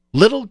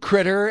Little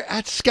Critter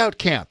at Scout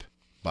Camp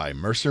by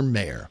Mercer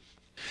Mayer.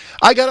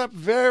 I got up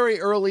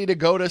very early to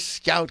go to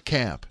Scout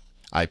Camp.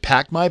 I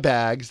packed my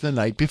bags the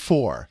night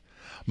before.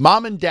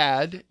 Mom and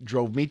Dad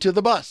drove me to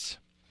the bus.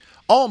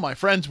 All my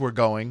friends were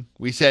going.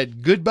 We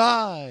said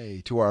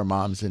goodbye to our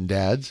moms and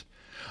dads.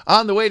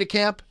 On the way to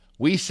camp,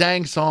 we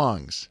sang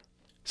songs.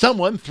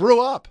 Someone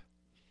threw up,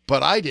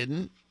 but I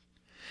didn't.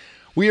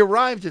 We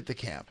arrived at the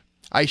camp.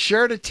 I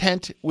shared a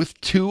tent with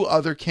two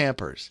other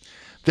campers.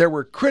 There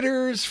were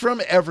critters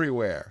from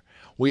everywhere.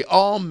 We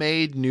all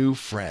made new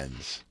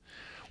friends.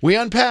 We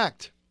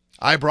unpacked.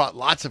 I brought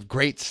lots of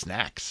great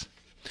snacks.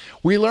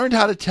 We learned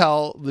how to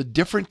tell the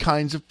different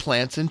kinds of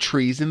plants and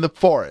trees in the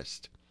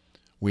forest.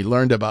 We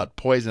learned about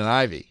poison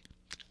ivy.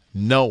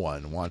 No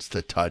one wants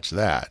to touch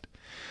that.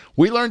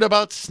 We learned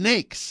about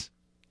snakes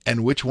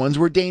and which ones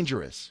were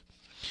dangerous.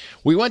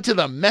 We went to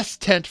the mess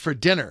tent for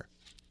dinner.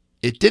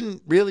 It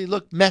didn't really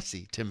look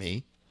messy to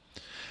me.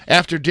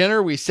 After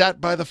dinner, we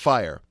sat by the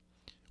fire.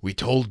 We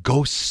told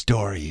ghost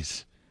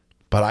stories,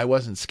 but I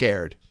wasn't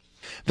scared.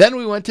 Then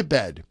we went to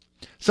bed.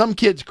 Some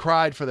kids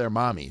cried for their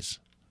mommies,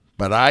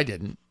 but I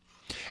didn't.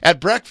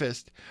 At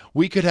breakfast,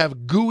 we could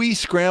have gooey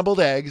scrambled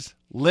eggs,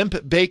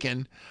 limp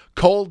bacon,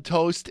 cold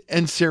toast,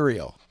 and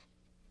cereal.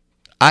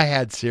 I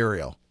had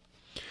cereal.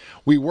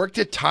 We worked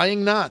at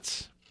tying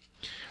knots.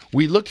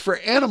 We looked for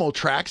animal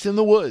tracks in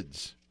the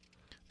woods.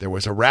 There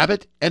was a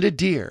rabbit and a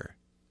deer.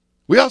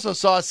 We also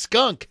saw a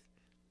skunk.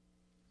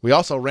 We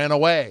also ran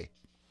away.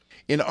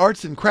 In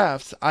arts and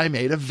crafts, I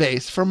made a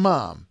vase for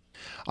Mom.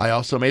 I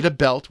also made a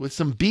belt with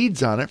some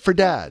beads on it for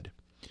Dad.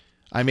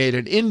 I made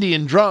an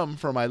Indian drum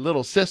for my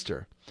little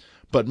sister.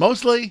 But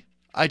mostly,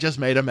 I just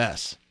made a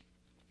mess.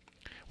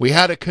 We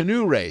had a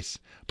canoe race,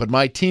 but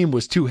my team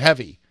was too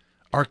heavy.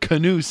 Our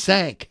canoe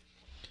sank.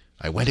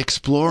 I went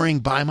exploring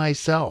by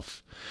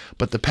myself,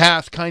 but the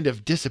path kind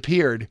of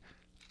disappeared.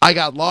 I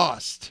got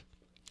lost.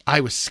 I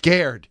was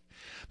scared.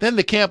 Then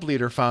the camp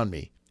leader found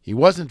me. He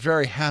wasn't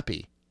very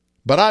happy,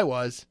 but I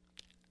was.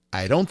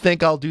 I don't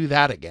think I'll do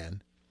that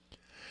again.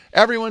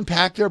 Everyone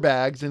packed their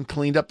bags and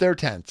cleaned up their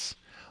tents.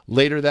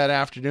 Later that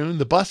afternoon,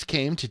 the bus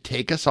came to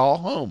take us all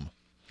home.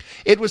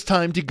 It was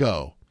time to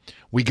go.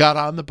 We got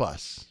on the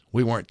bus.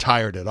 We weren't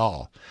tired at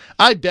all.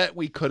 I bet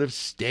we could have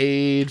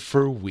stayed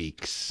for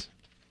weeks.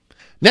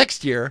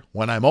 Next year,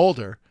 when I'm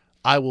older,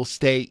 I will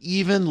stay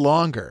even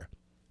longer.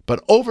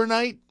 But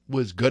overnight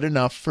was good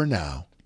enough for now.